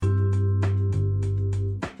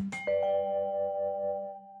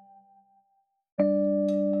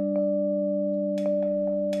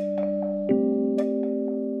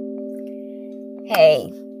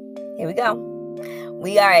Hey, here we go.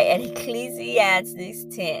 We are at Ecclesiastes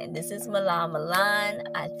 10. This is Milan.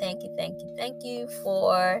 I thank you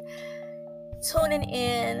for tuning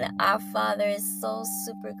in. Our Father is so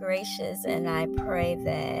super gracious, and I pray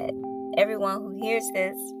that everyone who hears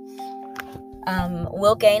this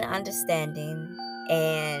will gain understanding,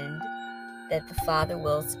 and that the Father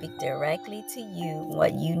will speak directly to you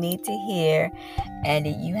what you need to hear, and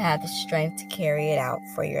that you have the strength to carry it out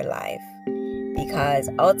for your life. Because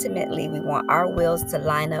ultimately we want our wills to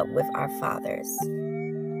line up with our Father's.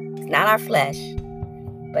 It's not our flesh,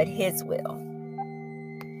 but His will.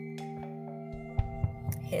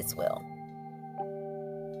 His will.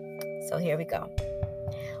 So here we go.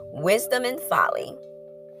 Wisdom and folly.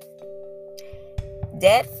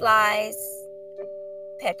 Dead flies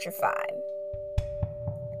petrify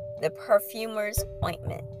the perfumer's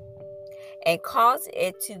ointment and cause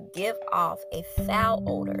it to give off a foul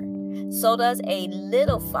odor. So does a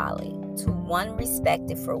little folly to one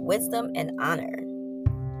respected for wisdom and honor.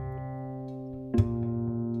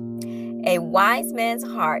 A wise man's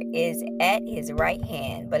heart is at his right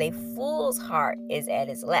hand, but a fool's heart is at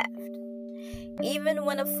his left. Even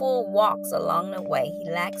when a fool walks along the way, he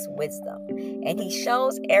lacks wisdom, and he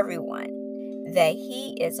shows everyone that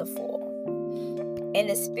he is a fool. And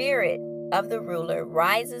the spirit of the ruler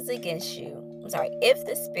rises against you. If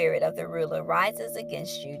the spirit of the ruler rises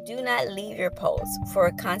against you, do not leave your post, for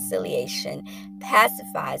conciliation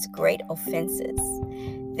pacifies great offenses.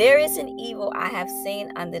 There is an evil I have seen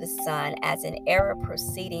under the sun, as an error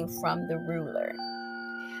proceeding from the ruler.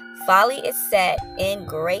 Folly is set in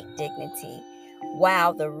great dignity,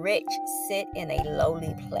 while the rich sit in a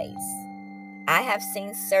lowly place. I have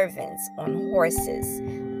seen servants on horses,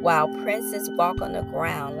 while princes walk on the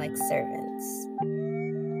ground like servants.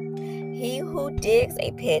 He who digs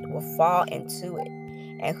a pit will fall into it,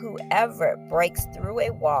 and whoever breaks through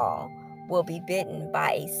a wall will be bitten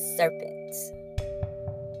by a serpent.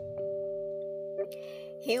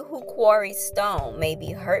 He who quarries stone may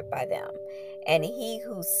be hurt by them, and he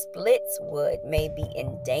who splits wood may be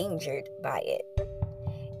endangered by it.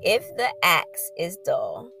 If the axe is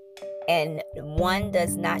dull, and one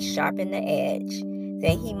does not sharpen the edge,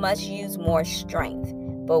 then he must use more strength,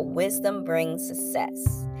 but wisdom brings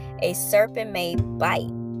success. A serpent may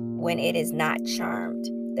bite when it is not charmed.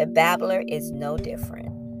 The babbler is no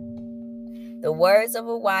different. The words of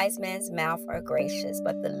a wise man's mouth are gracious,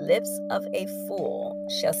 but the lips of a fool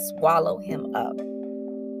shall swallow him up.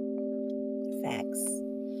 Facts.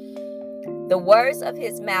 The words of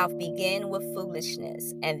his mouth begin with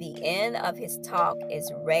foolishness, and the end of his talk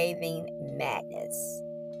is raving madness.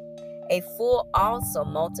 A fool also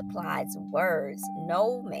multiplies words.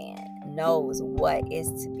 No man knows what is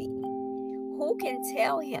to be. Who can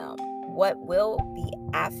tell him what will be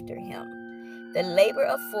after him? The labor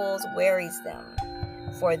of fools wearies them,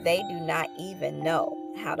 for they do not even know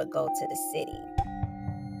how to go to the city.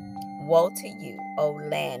 Woe to you, O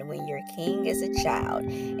land, when your king is a child,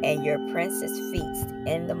 and your princes feast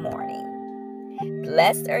in the morning.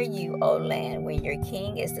 Blessed are you, O land, when your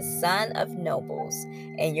king is the son of nobles,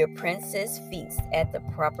 and your princes feast at the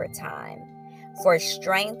proper time, for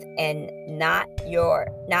strength and not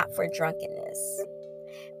for drunkenness.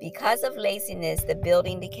 Because of laziness, the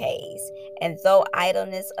building decays, and through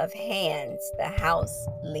idleness of hands, the house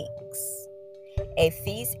leaks. A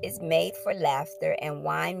feast is made for laughter, and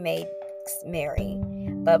wine makes merry,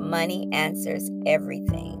 but money answers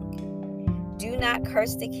everything. Do not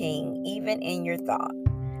curse the king, even in your thought.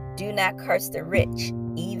 Do not curse the rich,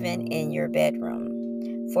 even in your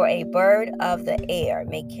bedroom. For a bird of the air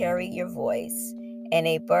may carry your voice, and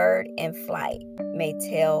a bird in flight may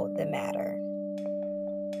tell the matter.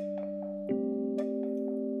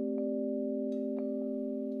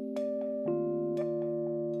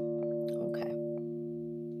 Okay.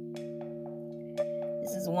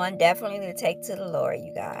 This is one definitely to take to the Lord,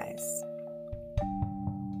 you guys.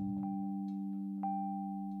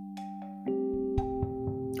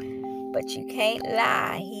 But you can't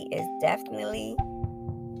lie. He is definitely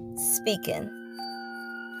speaking.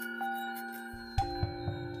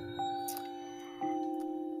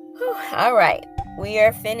 Whew, all right. We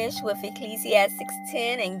are finished with Ecclesiastes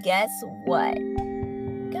 10. And guess what?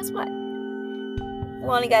 We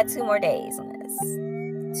only got 2 more days on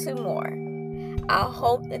this. 2 more. I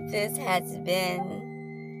hope that this has been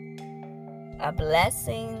a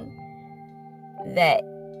blessing, that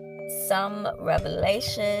some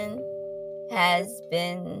revelation has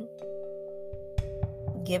been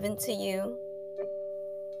given to you,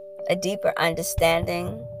 a deeper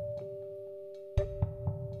understanding,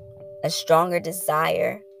 a stronger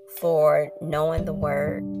desire for knowing the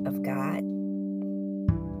Word of God.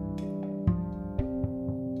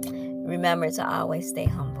 Remember to always stay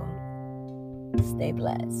humble. Stay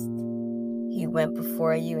blessed. He went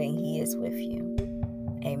before you and He is with you.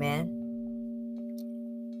 Amen.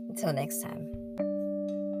 Until next time.